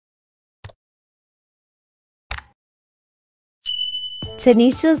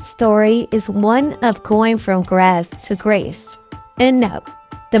Tanisha's story is one of going from grass to grace. And no,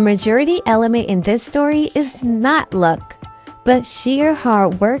 the majority element in this story is not luck, but sheer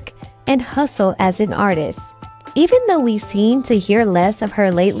hard work and hustle as an artist. Even though we seem to hear less of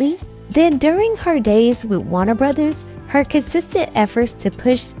her lately, then during her days with Warner Brothers, her consistent efforts to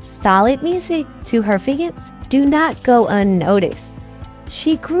push solid music to her fans do not go unnoticed.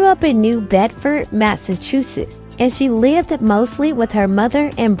 She grew up in New Bedford, Massachusetts, and she lived mostly with her mother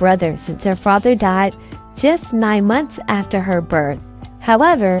and brother since her father died just 9 months after her birth.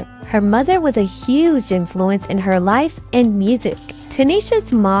 However, her mother was a huge influence in her life and music.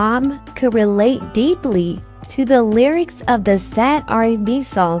 Tanisha's mom could relate deeply to the lyrics of the sad R&B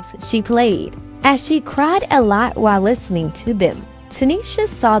songs she played, as she cried a lot while listening to them. Tynisha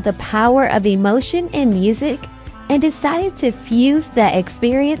saw the power of emotion in music and decided to fuse that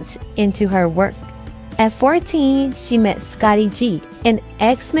experience into her work. At 14, she met Scotty G, an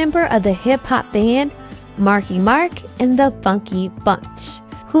ex-member of the hip-hop band Marky Mark and the Funky Bunch,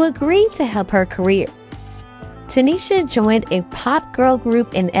 who agreed to help her career. Tynisha joined a pop girl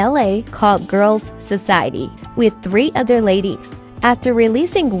group in LA called Girls Society with 3 other ladies. After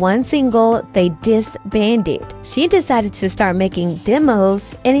releasing one single, they disbanded. She decided to start making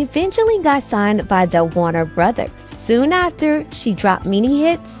demos and eventually got signed by the Warner Brothers. Soon after, she dropped mini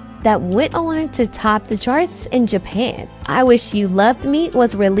hits that went on to top the charts in Japan. I Wish You Loved Me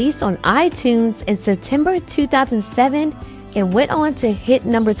was released on iTunes in September 2007 and went on to hit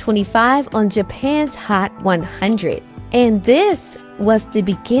number 25 on Japan's Hot 100. And this was the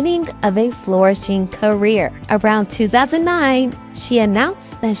beginning of a flourishing career. Around 2009, she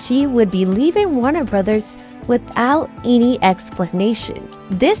announced that she would be leaving Warner Brothers without any explanation.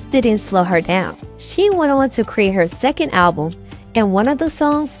 This didn't slow her down. She went on to create her second album, and one of the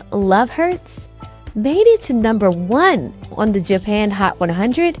songs, Love Hurts, made it to number 1 on the Japan Hot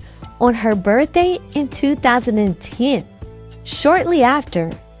 100 on her birthday in 2010. Shortly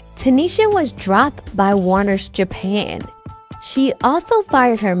after, Tynisha was dropped by Warner's Japan. She also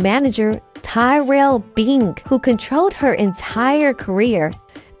fired her manager, Tyrell Bing, who controlled her entire career,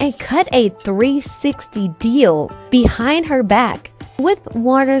 and cut a 360 deal behind her back with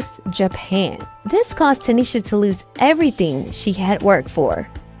Warner's Japan. This caused Tynisha to lose everything she had worked for.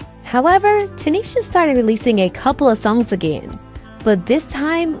 However, Tynisha started releasing a couple of songs again, but this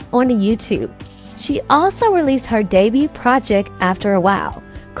time on YouTube. She also released her debut project after a while,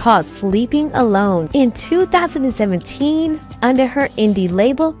 called Sleeping Alone, in 2017 under her indie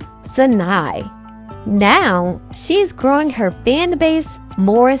label, Zanai. Now, she's growing her fan base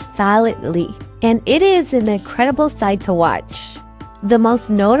more silently, and it is an incredible sight to watch. The most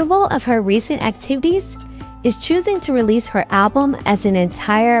notable of her recent activities is choosing to release her album as an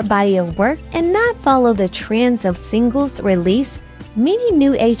entire body of work and not follow the trends of singles release many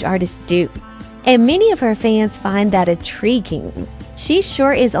new age artists do. And many of her fans find that intriguing. She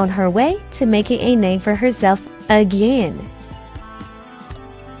sure is on her way to making a name for herself again.